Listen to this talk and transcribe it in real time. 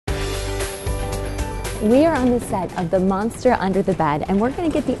We are on the set of The Monster Under the Bed, and we're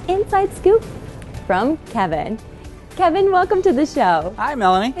going to get the inside scoop from Kevin. Kevin, welcome to the show. Hi,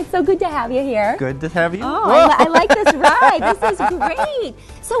 Melanie. It's so good to have you here. Good to have you. Oh, I like this ride. This is great.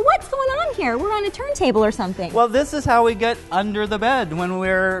 So what's going on here? We're on a turntable or something. Well, this is how we get under the bed when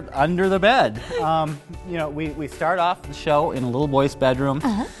we're under the bed. You know, we start off the show in a little boy's bedroom.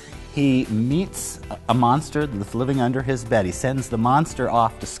 He meets a monster that's living under his bed. He sends the monster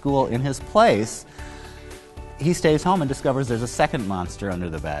off to school in his place. He stays home and discovers there's a second monster under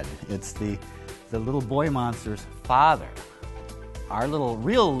the bed. It's the little boy monster's father. Our little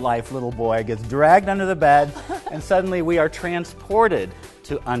real-life little boy gets dragged under the bed, and suddenly we are transported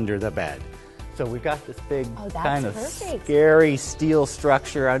to under the bed. So we've got this big kind of scary steel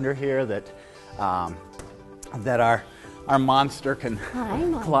structure under here that our monster can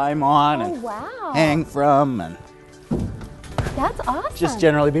climb on and hang from, and that's awesome. Just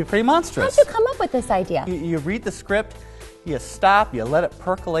generally be pretty monstrous. How'd you come up with this idea? You read the script, you stop, you let it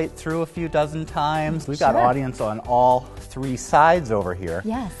percolate through a few dozen times. We've got audience on all three sides over here.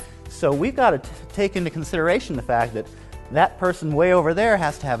 Yes. So we've got to take into consideration the fact that that person way over there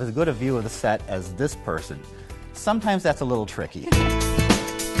has to have as good a view of the set as this person. Sometimes that's a little tricky.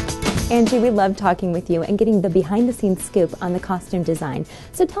 Angie, we love talking with you and getting the behind-the-scenes scoop on the costume design.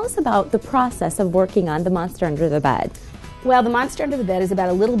 So tell us about the process of working on The Monster Under the Bed. Well, The Monster Under the Bed is about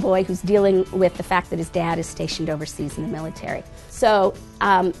a little boy who's dealing with the fact that his dad is stationed overseas in the military. So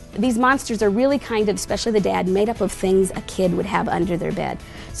these monsters are really kind of, especially the dad, made up of things a kid would have under their bed.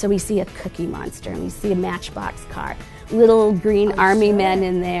 So we see a cookie monster, and we see a Matchbox car, little green army men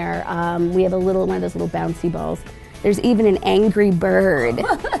in there. We have one of those little bouncy balls. There's even an angry bird.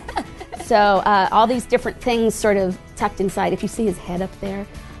 So all these different things sort of tucked inside. If you see his head up there,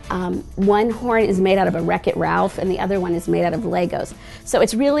 one horn is made out of a Wreck-It Ralph, and the other one is made out of Legos. So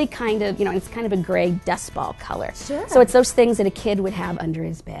it's really kind of, it's kind of a gray dust ball color. Sure. So it's those things that a kid would have under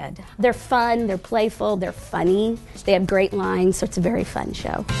his bed. They're fun, they're playful, they're funny, they have great lines, so it's a very fun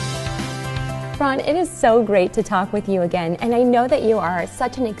show. Ron, it is so great to talk with you again, and I know that you are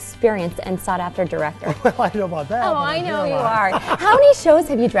such an experienced and sought-after director. Well, I know about that. Oh, I know you are. How many shows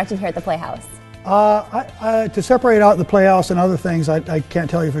have you directed here at the Playhouse? To separate out the Playhouse and other things, I can't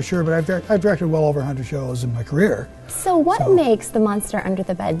tell you for sure, but I've directed well over 100 shows in my career. So what makes The Monster Under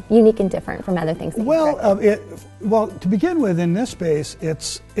the Bed unique and different from other things that well, to begin with, in this space,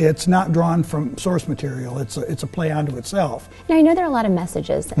 it's not drawn from source material. It's a play onto itself. Now, I know there are a lot of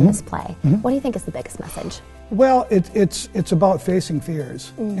messages in this play. What do you think is the biggest message? Well, it's about facing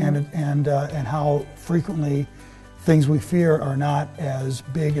fears and how frequently things we fear are not as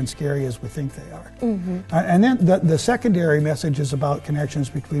big and scary as we think they are. And then the secondary message is about connections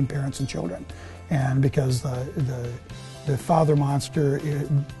between parents and children. And because the father monster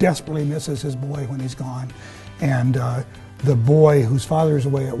desperately misses his boy when he's gone, and the boy whose father is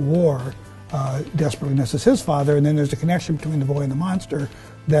away at war desperately misses his father, and then there's a connection between the boy and the monster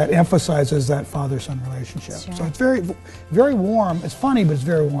that emphasizes that father-son relationship. Sure. So it's very, very warm. It's funny, but it's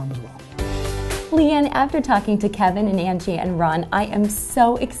very warm as well. Leanne, after talking to Kevin and Angie and Ron, I am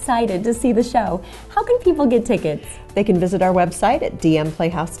so excited to see the show. How can people get tickets? They can visit our website at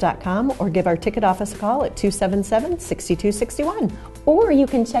dmplayhouse.com or give our ticket office a call at 277-6261. Or you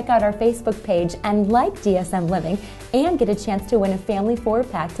can check out our Facebook page and like DSM Living and get a chance to win a family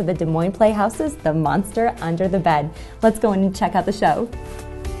 4-pack to the Des Moines Playhouse's The Monster Under the Bed. Let's go in and check out the show.